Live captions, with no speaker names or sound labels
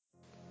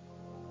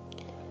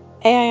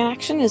AI in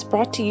Action is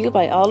brought to you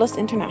by Altus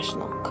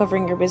International,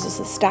 covering your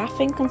business's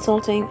staffing,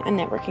 consulting, and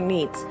networking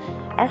needs.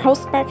 Our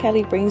host, Mark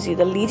Kelly, brings you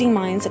the leading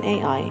minds in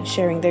AI,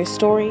 sharing their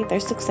story, their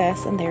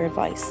success, and their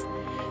advice.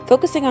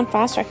 Focusing on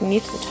fast-tracking you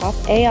to the top,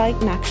 AI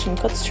in Action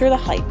cuts through the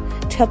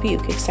hype to help you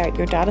kickstart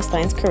your data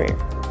science career.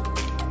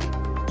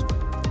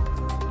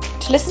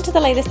 To listen to the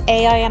latest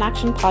AI in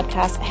Action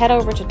podcast, head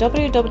over to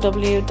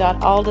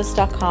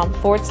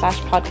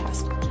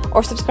www.aldus.com/podcast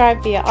or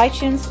subscribe via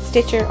iTunes,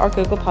 Stitcher, or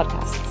Google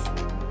Podcasts.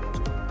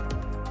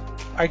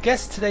 Our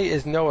guest today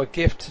is Noah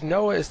Gift.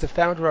 Noah is the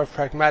founder of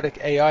Pragmatic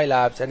AI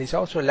Labs, and he's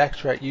also a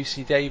lecturer at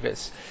UC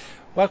Davis.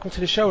 Welcome to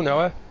the show,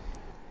 Noah.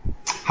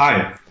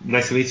 Hi,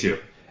 nice to meet you.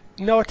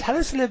 Noah, tell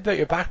us a little about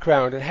your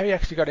background and how you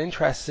actually got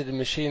interested in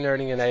machine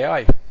learning and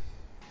AI.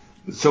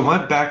 So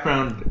my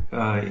background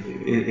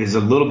is a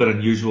little bit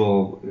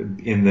unusual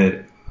in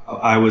that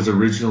I was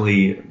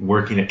originally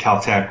working at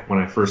Caltech when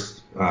I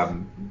first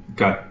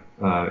got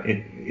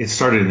it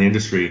started in the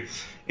industry.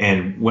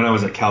 And when I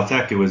was at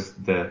Caltech, it was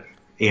the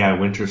AI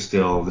winter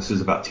still. This was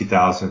about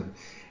 2000.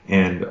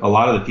 And a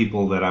lot of the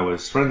people that I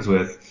was friends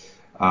with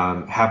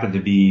happened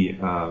to be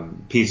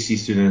PhD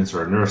students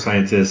or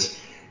neuroscientists.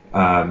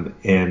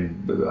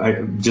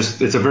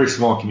 It's a very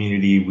small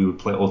community. We would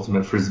play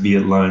ultimate frisbee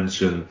at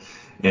lunch and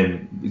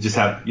just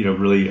have,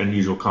 really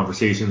unusual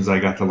conversations. I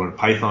got to learn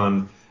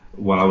Python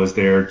while I was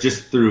there,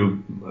 just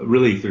through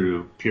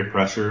peer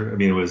pressure. I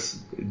mean, it was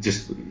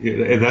just,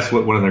 and that's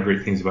one of the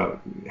great things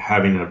about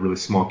having a really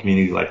small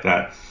community like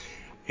that.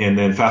 And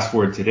then fast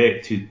forward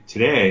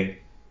today,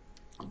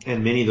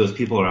 and many of those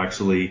people are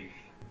actually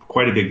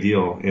quite a big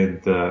deal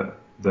in the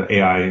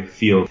AI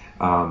field.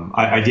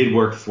 I did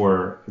work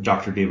for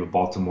Dr. David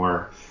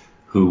Baltimore,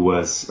 who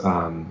was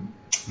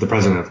the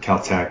president of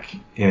Caltech,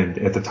 and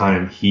at the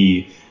time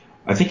he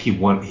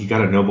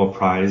got a Nobel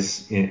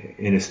Prize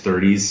in his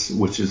 30s,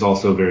 which is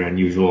also very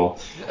unusual.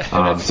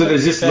 So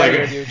there's just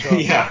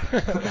yeah.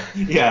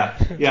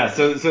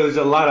 So there's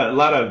a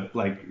lot of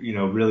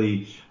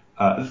really.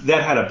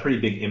 That had a pretty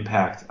big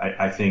impact,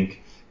 I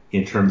think,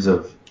 in terms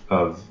of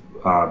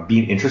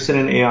being interested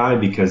in AI,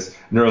 because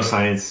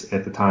neuroscience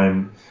at the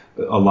time,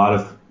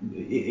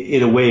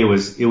 in a way, it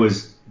was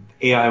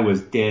AI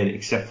was dead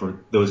except for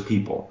those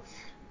people.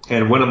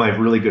 And one of my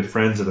really good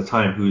friends at the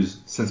time, who's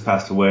since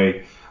passed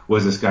away,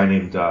 was this guy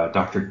named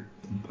Dr.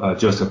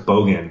 Joseph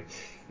Bogan.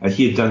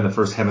 He had done the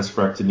first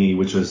hemispherectomy,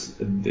 which was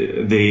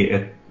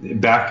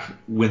back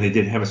when they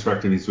did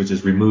hemispherectomies, which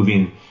is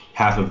removing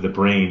half of the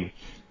brain.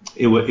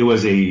 It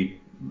was a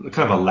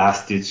kind of a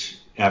last-ditch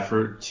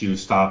effort to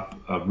stop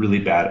really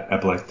bad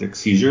epileptic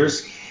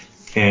seizures,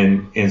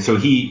 and so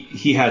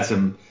he had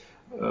some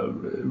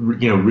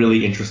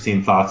really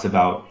interesting thoughts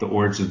about the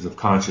origins of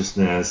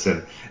consciousness,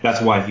 and that's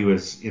why he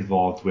was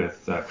involved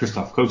with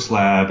Christoph Koch's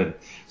lab. And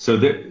so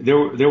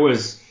there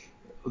was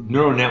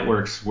neural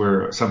networks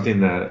were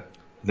something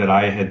that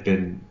I had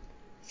been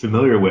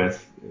familiar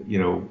with,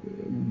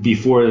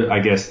 before I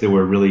guess they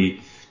were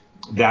really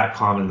that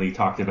commonly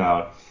talked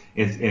about.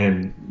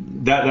 And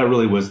that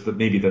really was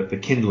maybe the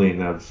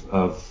kindling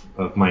of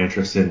my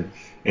interest in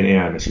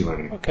AI and machine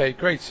learning. Okay,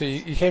 great. So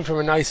you came from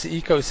a nice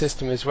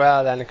ecosystem as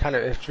well, and it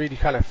really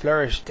kind of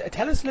flourished.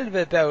 Tell us a little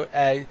bit about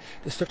the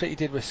stuff that you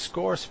did with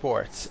Score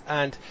Sports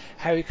and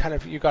how you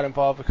got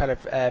involved with kind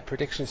of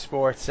prediction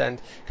sports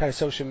and kind of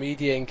social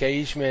media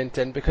engagement.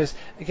 And because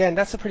again,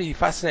 that's a pretty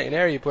fascinating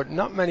area, but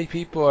not many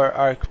people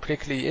are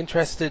particularly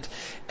interested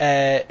in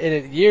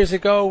it. Years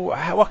ago,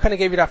 what kind of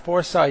gave you that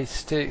foresight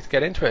to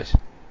get into it?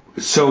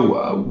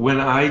 So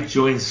when I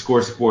joined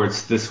Score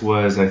Sports, this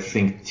was, I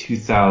think,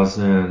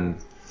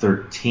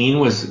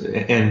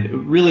 2013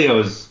 and really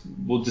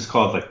we'll just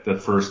call it like the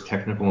first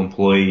technical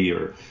employee,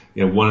 or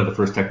one of the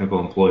first technical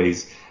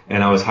employees,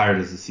 and I was hired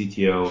as a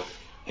CTO.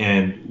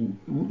 And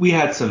we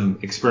had some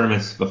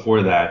experiments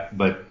before that,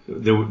 but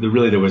there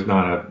was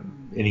not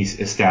any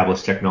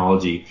established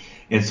technology.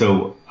 And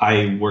so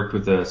I worked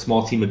with a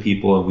small team of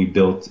people, and we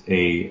built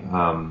a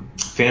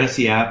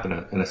fantasy app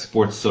and a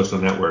sports social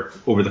network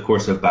over the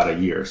course of about a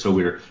year. So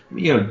we were,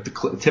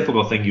 the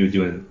typical thing you would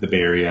do in the Bay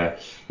Area,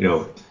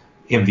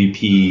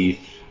 MVP,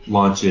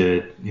 launch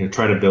it,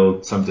 try to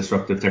build some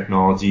disruptive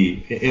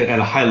technology. At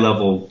a high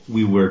level,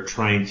 we were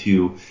trying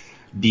to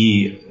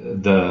be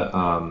the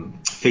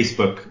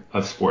Facebook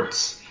of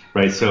sports,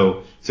 right?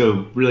 So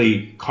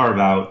really carve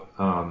out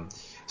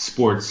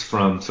sports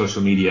from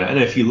social media. And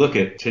if you look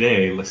at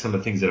today, like some of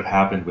the things that have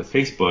happened with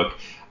Facebook,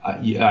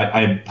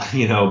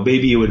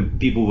 maybe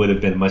people would have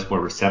been much more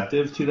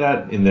receptive to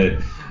that, in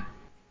that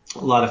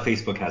a lot of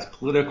Facebook has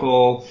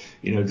political,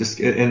 and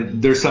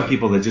there's some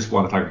people that just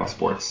want to talk about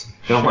sports.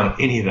 They don't want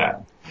any of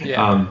that.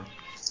 Yeah.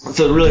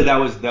 So really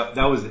that was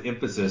the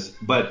emphasis.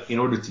 But in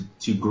order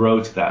to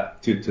grow to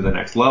the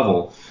next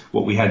level,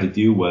 what we had to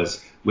do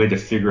was we had to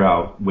figure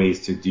out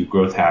ways to do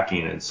growth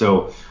hacking. And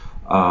so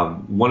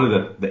one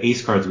of the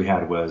ace cards we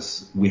had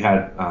was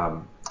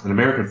an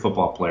American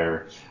football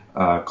player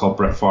called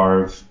Brett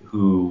Favre,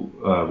 who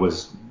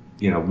was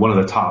one of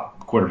the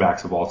top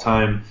quarterbacks of all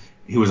time.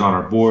 he was on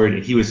our board,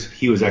 and he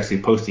was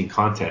actually posting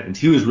content, and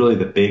he was really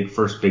the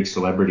first big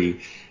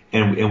celebrity,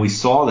 and we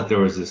saw that there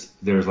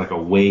was like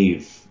a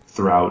wave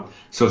throughout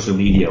social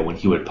media when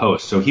he would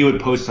post. So he would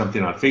post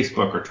something on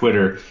Facebook or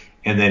Twitter,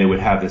 and then it would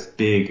have this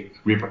big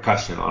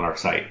repercussion on our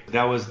site.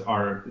 That was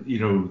our,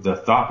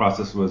 the thought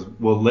process was,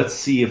 well, let's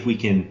see if we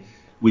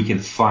can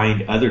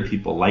find other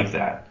people like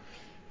that,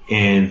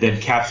 and then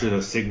capture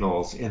those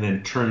signals and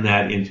then turn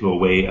that into a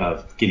way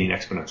of getting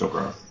exponential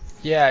growth.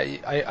 Yeah,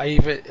 I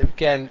even,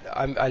 again,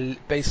 I'm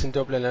based in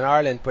Dublin in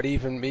Ireland, but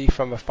even me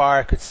from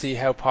afar could see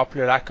how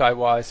popular that guy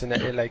was, and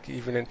I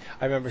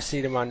remember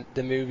seeing him on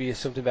the movie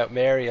Something About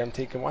Mary. I'm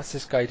thinking, what's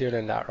this guy doing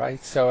in that,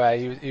 right? So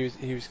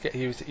he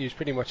was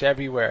pretty much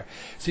everywhere.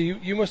 So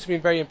you must have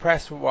been very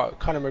impressed with what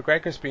Conor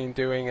McGregor's been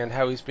doing and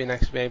how he's been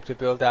actually able to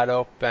build that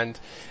up, and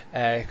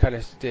kind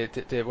of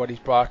did what he's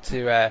brought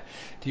to the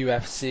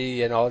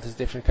UFC and all his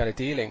different kind of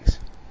dealings.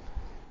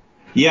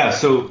 Yeah,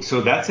 so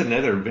that's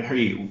another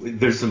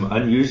there's some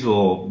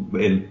unusual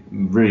and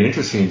very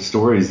interesting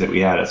stories that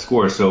we had at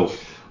Score. So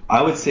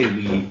I would say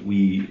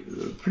we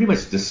pretty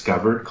much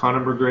discovered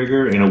Conor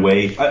McGregor in a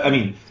way. I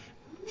mean,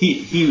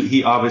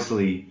 he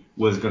obviously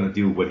was going to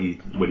do what he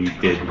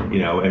did,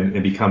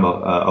 and become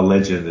a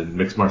legend in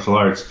mixed martial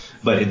arts.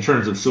 But in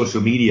terms of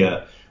social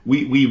media,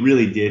 we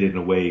really did in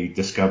a way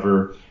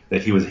discover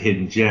that he was a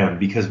hidden gem,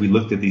 because we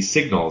looked at these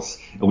signals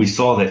and we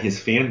saw that his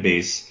fan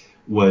base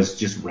was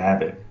just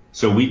rabid.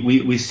 So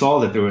we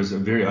saw that there was a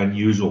very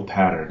unusual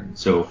pattern.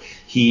 So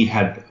he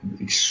had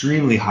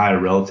extremely high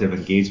relative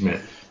engagement.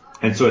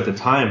 And so at the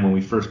time when we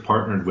first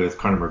partnered with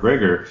Conor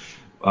McGregor,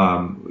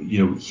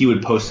 he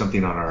would post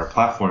something on our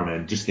platform,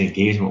 and just the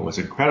engagement was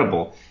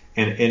incredible.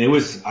 And it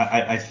was,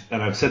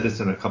 and I've said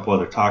this in a couple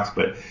other talks,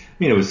 but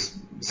it was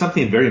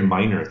something very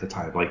minor at the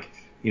time. Like,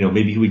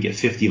 maybe he would get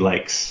 50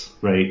 likes,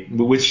 right?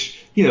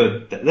 Which,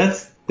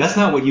 that's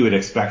not what you would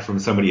expect from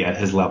somebody at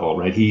his level,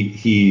 right?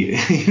 He's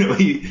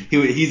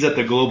at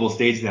the global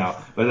stage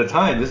now. But at the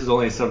time, this is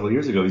only several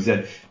years ago, he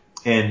said,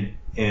 and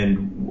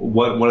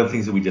one of the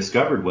things that we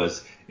discovered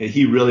was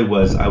he really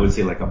was, I would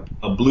say, like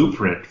a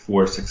blueprint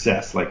for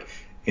success. Like,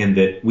 and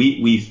that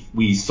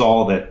we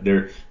saw that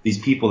these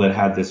people that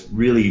had this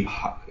really,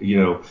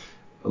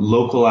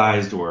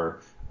 localized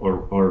or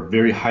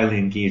very highly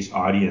engaged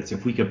audience,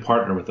 if we could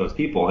partner with those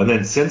people. And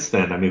then since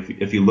then, I mean,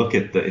 if you look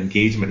at the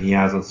engagement he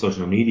has on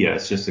social media,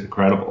 it's just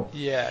incredible.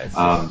 Yeah, it's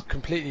just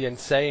completely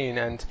insane,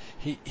 and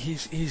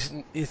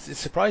it's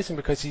surprising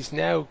because he's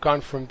now gone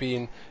from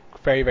being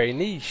very, very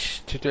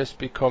niche to just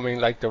becoming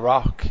like The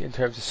Rock, in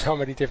terms of so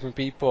many different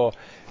people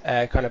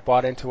kind of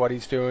bought into what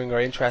he's doing or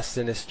interested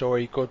in his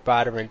story, good,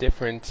 bad, or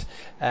indifferent,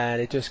 and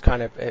it just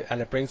kind of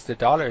it brings the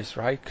dollars,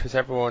 right? Because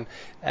everyone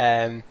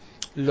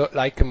look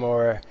like him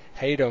or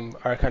hate him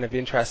are kind of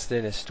interested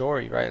in his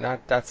story, right? And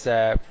that's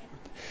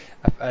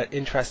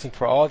interesting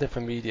for all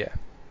different media.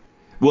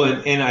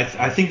 Well, and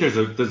I think there's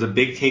a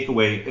big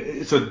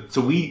takeaway.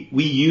 So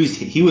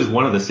he was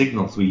one of the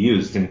signals we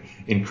used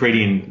in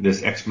creating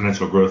this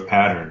exponential growth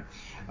pattern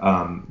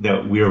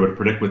that we were able to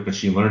predict with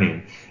machine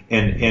learning.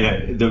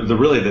 And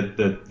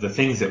the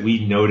things that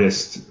we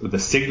noticed, the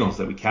signals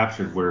that we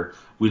captured, were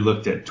we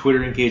looked at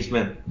Twitter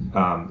engagement,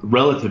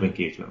 relative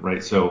engagement,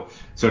 right? So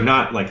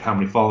not like how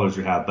many followers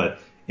you have, but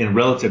in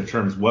relative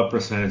terms, what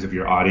percentage of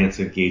your audience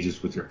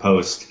engages with your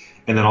post.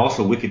 And then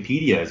also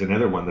Wikipedia is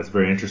another one that's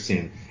very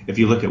interesting. If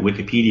you look at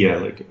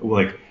Wikipedia,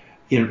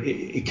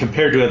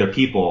 compared to other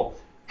people,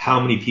 how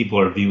many people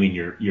are viewing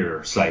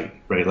your site,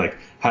 right? Like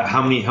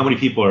how many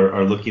people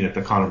are looking at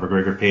the Conor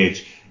McGregor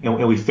page,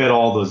 and we fed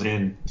all those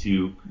in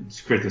to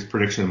create this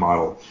prediction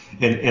model.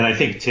 And I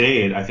think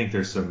today,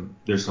 there's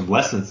some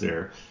lessons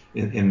there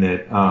in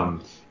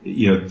that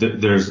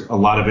there's a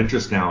lot of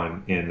interest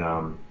now in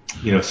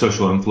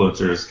social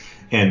influencers,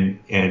 and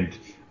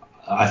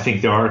I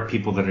think there are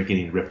people that are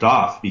getting ripped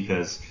off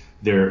because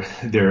they're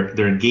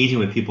engaging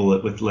with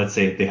people with, let's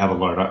say, they have a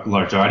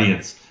large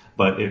audience,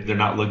 but they're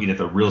not looking at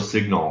the real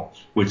signal,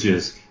 which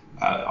is,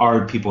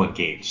 are people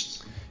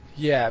engaged?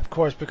 Yeah, of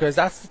course, because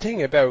that's the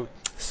thing about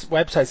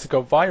websites that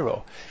go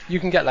viral. You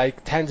can get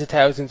like tens of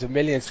thousands of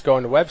millions to go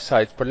on the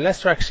websites, but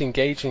unless they're actually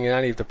engaging in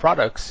any of the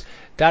products,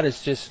 that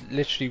is just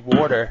literally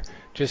water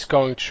just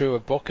going through a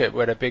bucket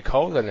with a big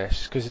hole in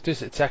it, because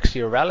it's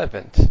actually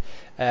irrelevant.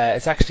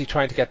 It's actually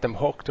trying to get them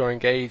hooked or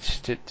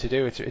engaged to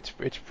do it.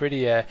 It's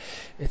pretty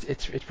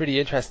it's pretty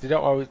interesting. They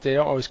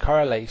don't always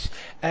correlate.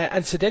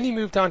 And so then you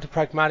moved on to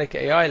Pragmatic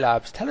AI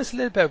Labs. Tell us a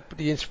little about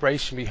the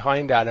inspiration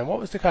behind that, and what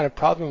was the kind of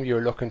problem you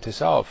were looking to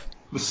solve?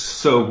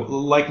 So,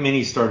 like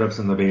many startups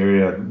in the Bay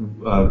Area,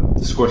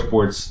 Score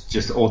Sports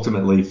just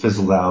ultimately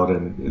fizzled out,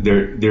 and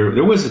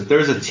there was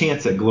a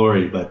chance at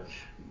glory, but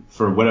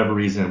for whatever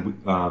reason,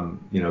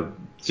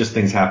 just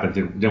things happened,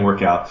 didn't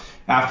work out.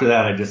 After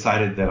that, I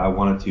decided that I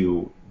wanted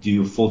to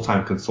do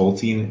full-time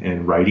consulting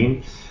and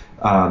writing.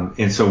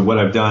 And so what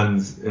I've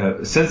done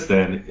since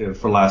then,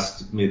 for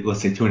last,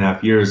 let's say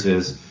 2.5 years,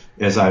 is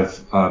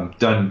I've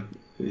done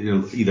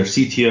either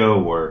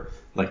CTO or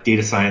like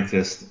data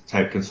scientist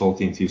type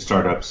consulting to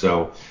startups.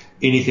 So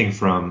anything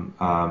from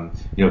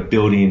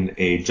building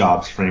a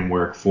jobs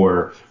framework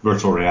for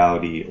virtual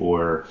reality,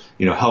 or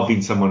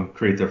helping someone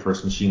create their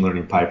first machine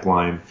learning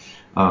pipeline.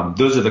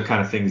 Those are the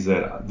kind of things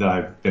that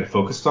I've been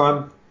focused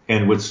on.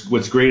 And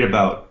what's great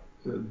about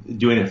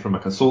doing it from a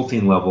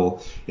consulting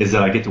level is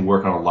that I get to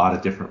work on a lot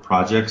of different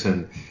projects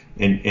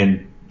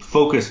and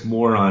focus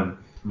more on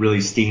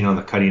really staying on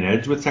the cutting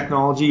edge with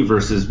technology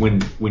versus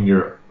when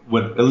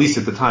at least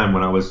at the time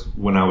when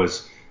I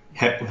was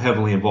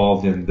heavily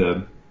involved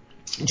in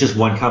just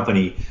one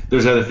company,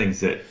 there's other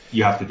things that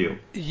you have to do.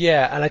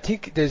 Yeah, and I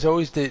think there's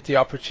always the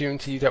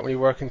opportunity that when you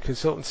work in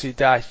consultancy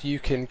that you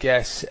can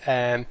get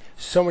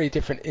so many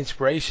different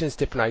inspirations,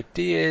 different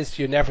ideas.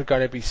 You're never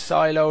going to be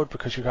siloed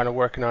because you're kind of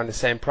working on the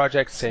same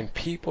project, same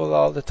people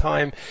all the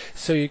time.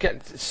 So you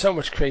get so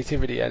much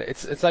creativity, and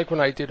it's like when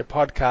I do the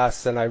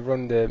podcasts and I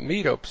run the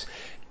meetups.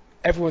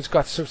 Everyone's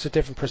got such a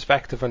different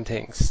perspective on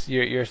things.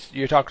 You're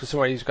talking to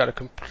someone who's got a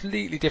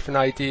completely different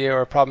idea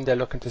or a problem they're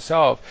looking to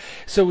solve.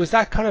 So was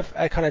that kind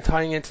of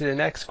tying into the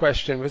next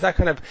question? Was that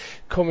kind of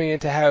coming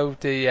into how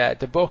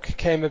the book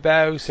came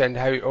about, and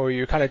how, or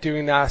you're kind of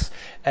doing that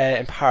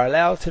in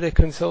parallel to the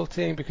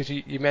consulting? Because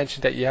you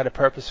mentioned that you had a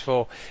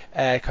purposeful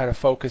kind of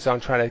focus on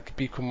trying to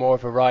become more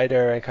of a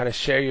writer and kind of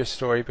share your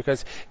story,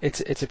 because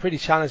it's a pretty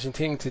challenging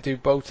thing to do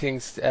both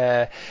things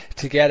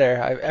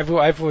together.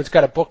 Everyone's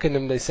got a book in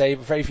them, they say,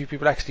 but very few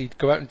people actually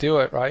go out and do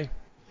it, right?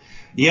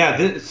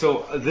 Yeah,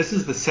 so this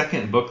is the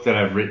second book that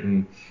I've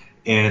written,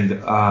 and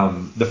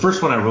the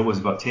first one I wrote was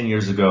about 10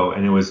 years ago,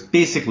 and it was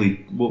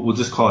basically, we'll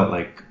just call it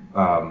like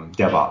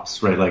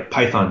DevOps, right? Like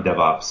Python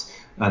DevOps.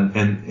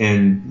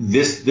 And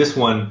this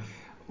one,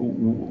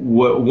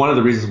 one of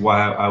the reasons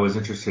why I was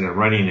interested in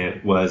writing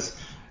it was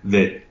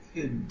that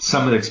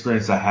some of the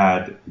experience I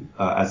had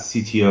as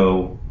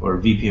CTO or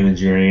VP of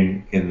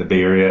engineering in the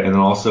Bay Area, and then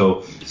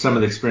also some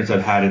of the experience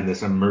I've had in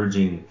this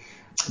emerging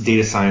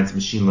data science,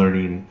 machine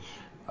learning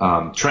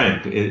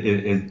trend.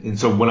 And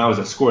so when I was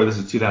at SCORE, this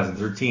is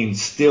 2013,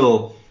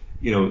 still,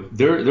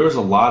 there was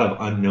a lot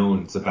of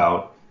unknowns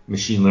about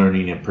machine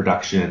learning and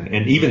production.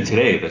 And even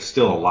today, there's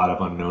still a lot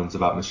of unknowns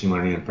about machine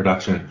learning and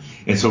production.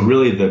 And so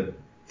really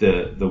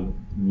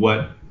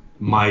what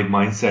my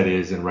mindset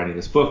is in writing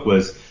this book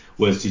was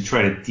to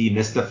try to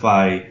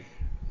demystify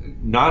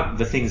not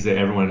the things that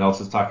everyone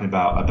else is talking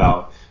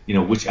about,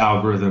 which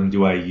algorithm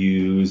do I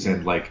use,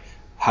 and like,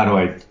 how do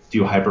I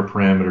do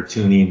hyperparameter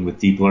tuning with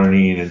deep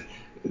learning, and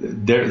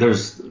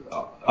there's an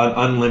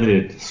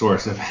unlimited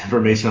source of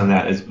information on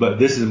that. But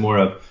this is more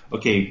of,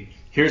 okay,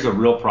 here's a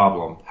real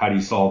problem. How do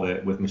you solve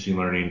it with machine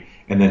learning?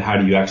 And then how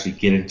do you actually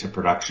get into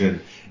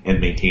production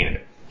and maintain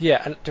it?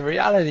 Yeah, and the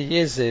reality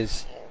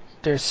is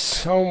there's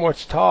so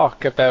much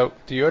talk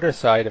about the other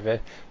side of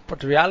it, but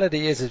the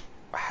reality is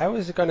how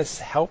is it going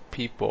to help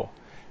people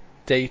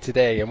day to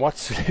day, and what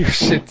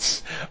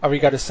solutions are we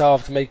going to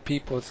solve to make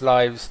people's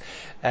lives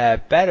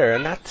better?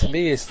 And that to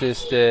me is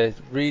the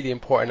really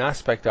important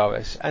aspect of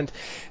it. And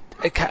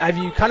have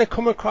you kind of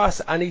come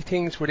across any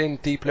things within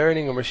deep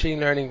learning or machine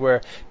learning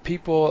where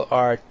people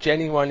are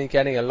genuinely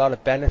getting a lot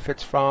of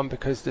benefits from?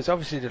 Because there's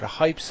obviously the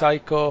hype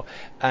cycle,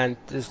 and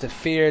there's the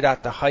fear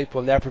that the hype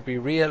will never be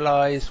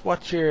realized.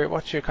 What's your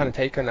kind of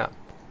take on that?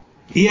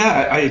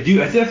 Yeah, I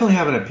do. I definitely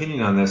have an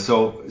opinion on this.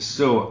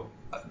 So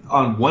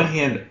on one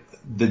hand,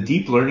 the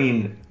deep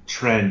learning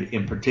trend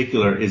in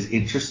particular is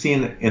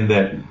interesting in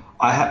that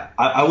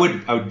I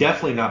would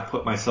definitely not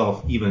put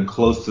myself even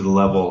close to the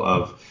level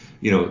of,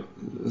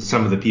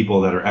 some of the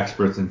people that are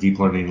experts in deep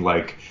learning,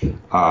 like,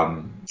 there's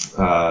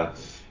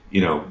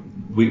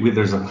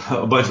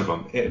a bunch of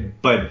them.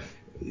 But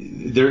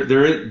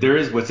there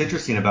is, what's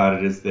interesting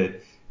about it is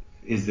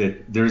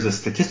that there's a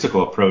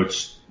statistical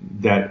approach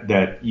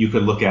that you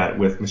could look at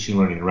with machine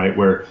learning, right?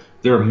 Where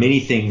there are many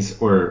things,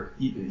 or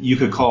you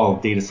could call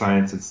data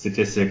science and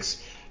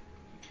statistics,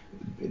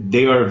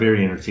 they are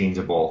very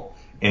interchangeable.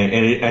 And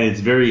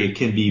it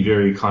can be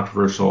very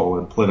controversial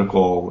and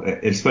political,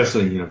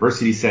 especially in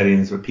university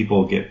settings where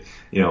people get,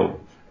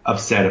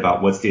 upset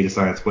about what's data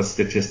science, what's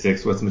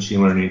statistics, what's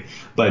machine learning.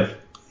 But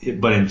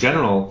in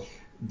general,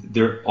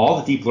 all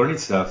the deep learning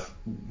stuff,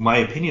 my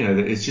opinion of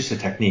it, is just a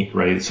technique,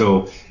 right?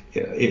 So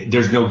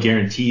there's no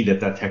guarantee that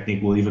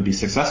technique will even be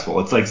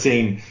successful. It's like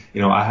saying,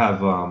 I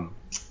have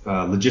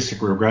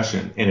logistic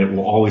regression and it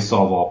will always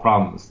solve all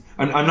problems.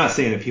 I'm not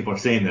saying that people are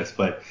saying this,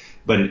 but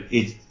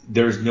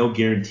there's no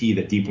guarantee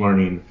that deep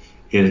learning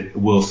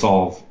will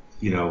solve,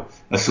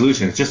 a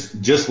solution. It's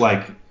just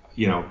like,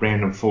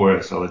 random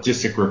forest or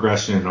logistic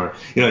regression, or,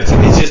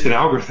 it's just an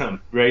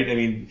algorithm, right? I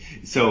mean,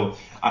 so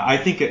I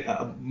think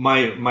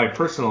my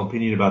personal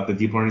opinion about the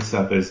deep learning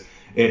stuff is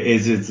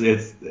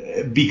it's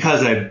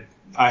because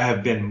I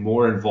have been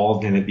more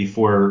involved in it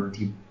before.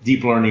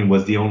 Deep learning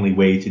was the only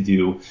way to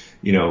do,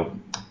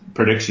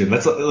 prediction.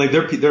 That's like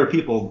there are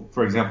people,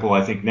 for example,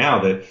 I think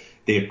now that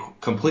they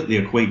completely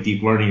equate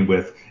deep learning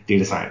with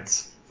data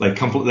science. Like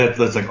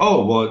that's like,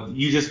 oh, well,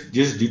 you just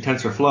do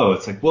TensorFlow.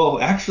 It's like, well,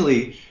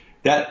 actually,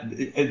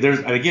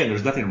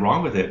 there's nothing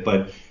wrong with it,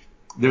 but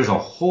there's a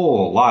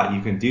whole lot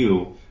you can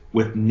do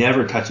with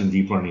never touching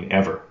deep learning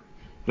ever.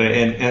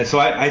 And so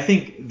I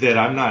think that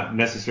I'm not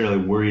necessarily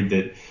worried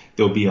that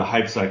there'll be a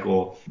hype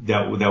cycle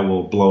that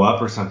will blow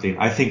up or something.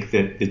 I think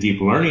that the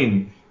deep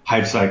learning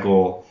hype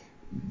cycle,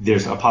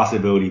 there's a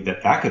possibility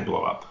that could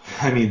blow up.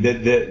 I mean,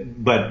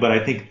 but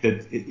I think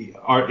that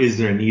is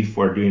there a need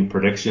for doing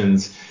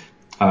predictions?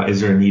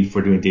 Is there a need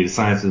for doing data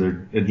science? Is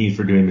there a need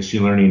for doing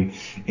machine learning?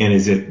 And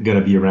is it going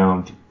to be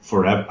around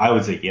forever? I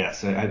would say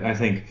yes. I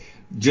think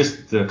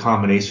just the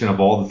combination of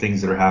all the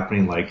things that are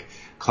happening, like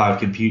cloud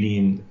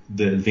computing,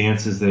 the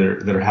advances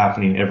that are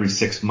happening every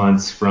 6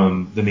 months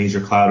from the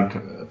major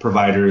cloud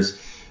providers,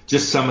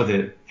 just some of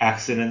the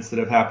accidents that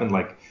have happened,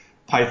 like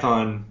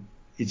Python,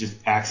 it just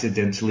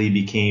accidentally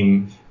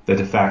became the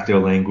de facto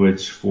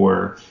language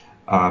for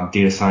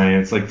data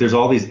science. Like there's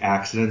all these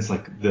accidents,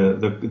 like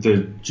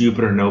the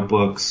Jupyter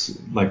notebooks,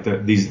 like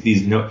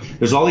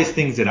there's all these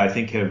things that I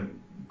think have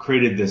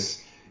created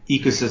this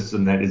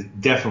ecosystem that is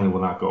definitely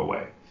will not go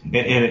away.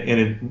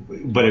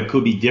 But it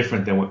could be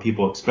different than what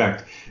people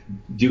expect.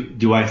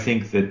 Do I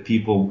think that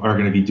people are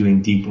going to be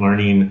doing deep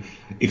learning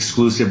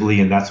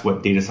exclusively and that's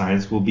what data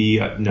science will be?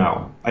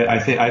 No, I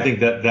think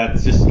that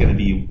that's just going to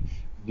be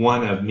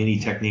one of many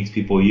techniques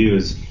people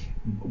use.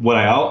 What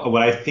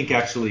I think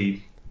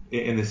actually,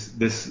 and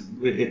this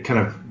it kind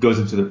of goes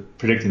into the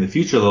predicting the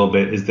future a little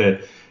bit, is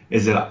that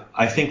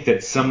I think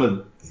that some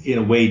of, in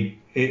a way,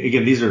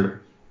 again,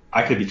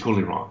 I could be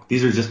totally wrong.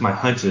 These are just my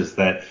hunches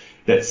that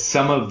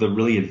some of the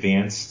really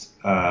advanced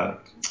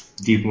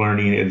deep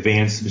learning,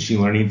 advanced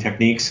machine learning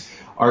techniques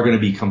are going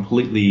to be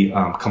completely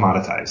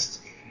commoditized.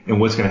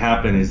 And what's going to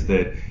happen is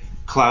that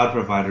cloud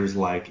providers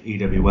like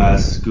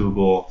AWS,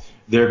 Google,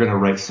 they're going to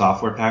write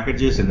software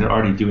packages, and they're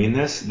already doing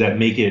this, that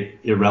make it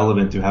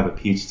irrelevant to have a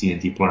PhD in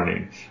deep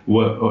learning.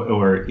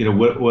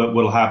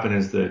 What'll happen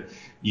is that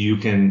you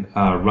can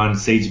run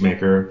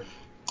SageMaker,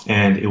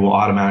 and it will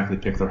automatically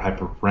pick their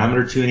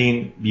hyperparameter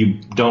tuning.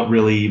 You don't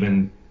really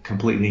even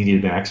completely need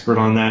to be an expert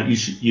on that.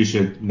 You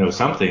should know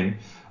something.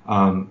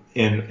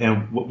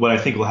 And what I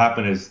think will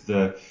happen is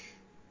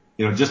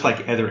just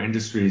like other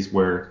industries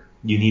where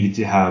you needed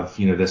to have,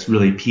 this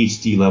really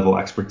PhD level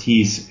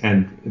expertise,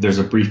 and there's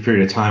a brief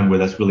period of time where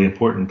that's really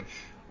important.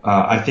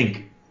 I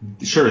think,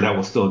 sure, that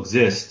will still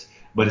exist,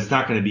 but it's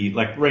not going to be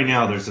like right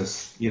now. There's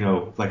this,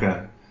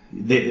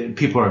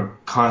 people are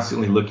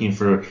constantly looking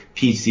for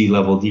PhD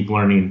level deep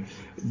learning.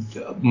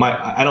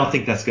 I don't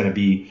think that's going to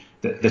be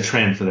the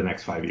trend for the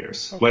next 5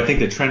 years. Okay. What I think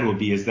the trend will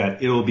be is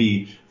that it will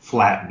be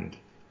flattened,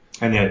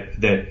 and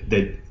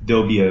that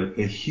there'll be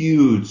a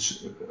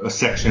huge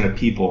section of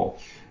people,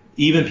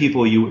 even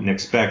people you wouldn't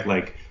expect,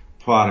 like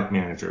product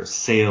managers,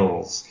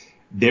 sales,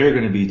 they're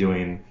going to be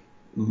doing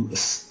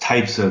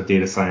types of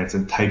data science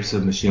and types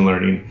of machine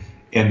learning,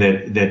 and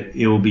that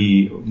it will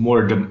be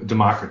more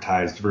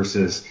democratized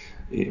versus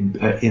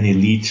an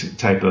elite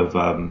type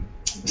of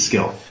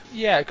skill.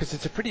 Yeah, because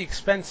it's a pretty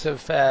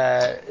expensive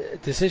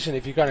decision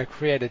if you're going to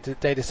create a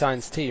data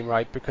science team,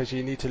 right? Because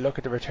you need to look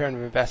at the return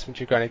of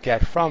investment you're going to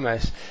get from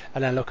it,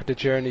 and then look at the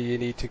journey you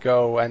need to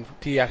go, and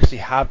do you actually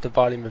have the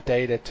volume of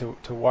data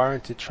to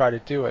warrant to try to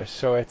do it?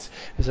 So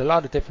there's a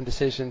lot of different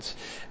decisions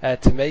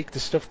to make.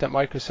 The stuff that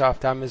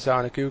Microsoft,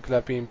 Amazon, and Google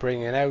have been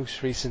bringing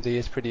out recently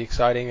is pretty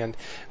exciting, and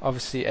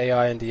obviously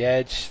AI on the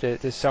edge.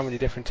 There's so many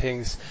different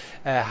things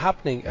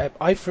happening.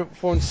 I for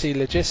one see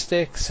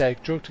logistics,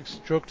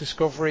 drug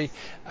discovery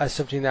as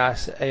something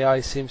that AI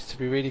seems to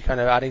be really kind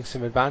of adding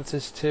some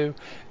advances to.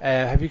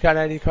 Have you got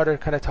any other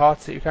kind of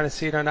thoughts that you kind of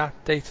see on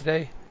that day to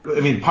day? I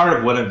mean, part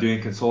of what I'm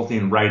doing,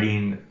 consulting,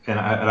 writing, and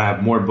I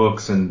have more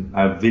books and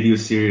I have video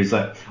series,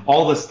 like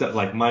all this stuff.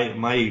 Like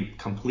my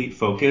complete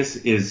focus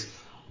is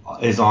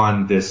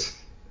on this.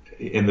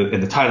 And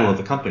the title of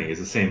the company is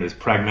the same as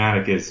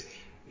Pragmatic.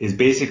 Is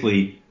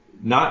basically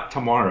not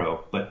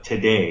tomorrow, but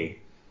today.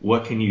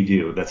 What can you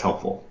do that's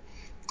helpful?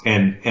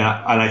 And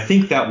I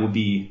think that will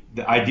be,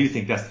 I do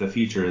think that's the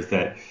future, is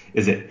that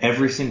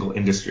every single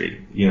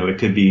industry, it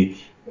could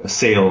be a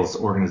sales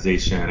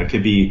organization, it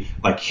could be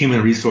like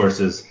human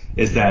resources,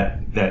 is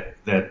that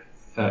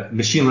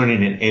machine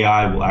learning and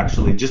AI will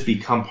actually just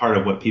become part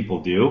of what people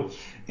do.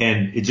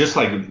 And it just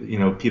like,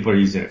 people are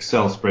using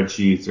Excel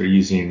spreadsheets or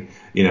using,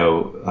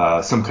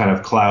 some kind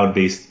of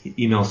cloud-based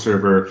email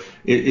server.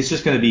 It's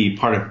just going to be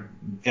part of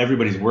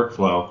everybody's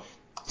workflow.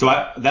 So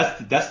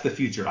that's the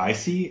future I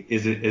see,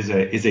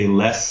 is a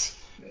less,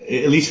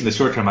 at least in the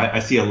short term, I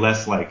see a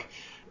less like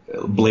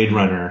Blade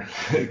Runner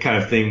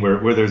kind of thing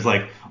where there's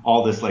like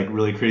all this like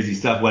really crazy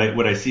stuff.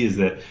 What I see is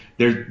that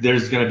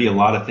there's going to be a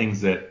lot of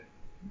things that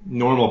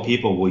normal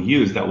people will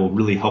use that will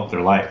really help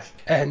their life.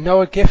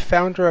 Noah Giff,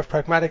 founder of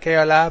Pragmatic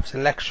AI Labs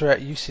and lecturer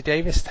at UC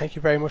Davis, thank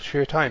you very much for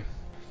your time.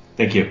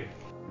 Thank you.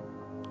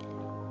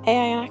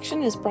 AI in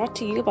Action is brought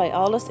to you by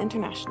Aldus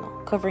International,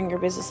 covering your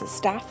business's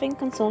staffing,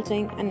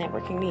 consulting, and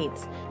networking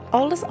needs.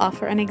 Aldus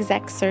offer an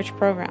exec search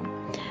program.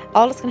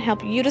 Aldus can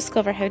help you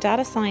discover how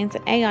data science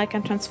and AI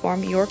can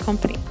transform your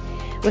company.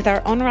 With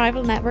our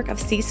unrivaled network of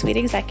C-suite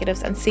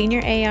executives and senior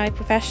AI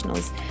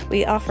professionals,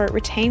 we offer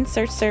retained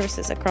search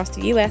services across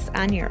the US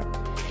and Europe.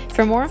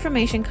 For more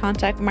information,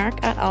 contact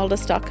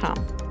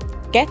mark@aldus.com.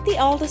 Get the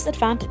Aldous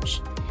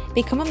advantage.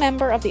 Become a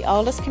member of the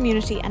Aldous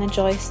community and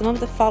enjoy some of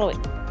the following: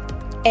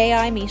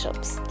 AI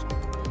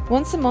meetups.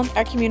 Once a month,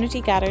 our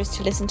community gathers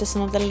to listen to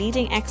some of the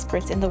leading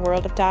experts in the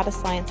world of data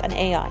science and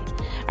AI.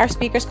 Our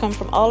speakers come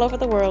from all over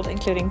the world,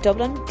 including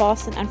Dublin,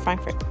 Boston, and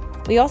Frankfurt.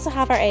 We also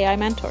have our AI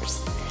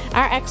mentors.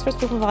 Our experts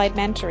will provide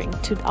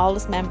mentoring to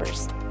Aldous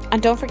members.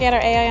 And don't forget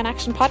our AI in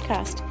Action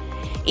podcast.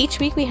 Each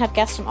week we have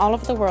guests from all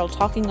over the world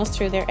talking us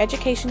through their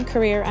education,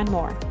 career, and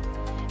more.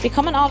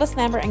 Become an Aldous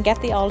member and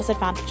get the Aldous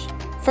advantage.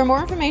 For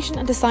more information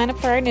and to sign up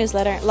for our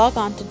newsletter, log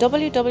on to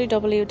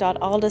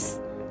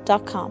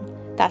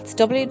www.aldous.com. That's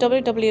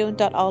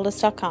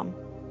www.aldous.com.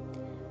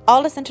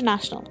 Aldous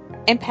International,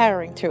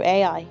 empowering through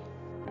AI.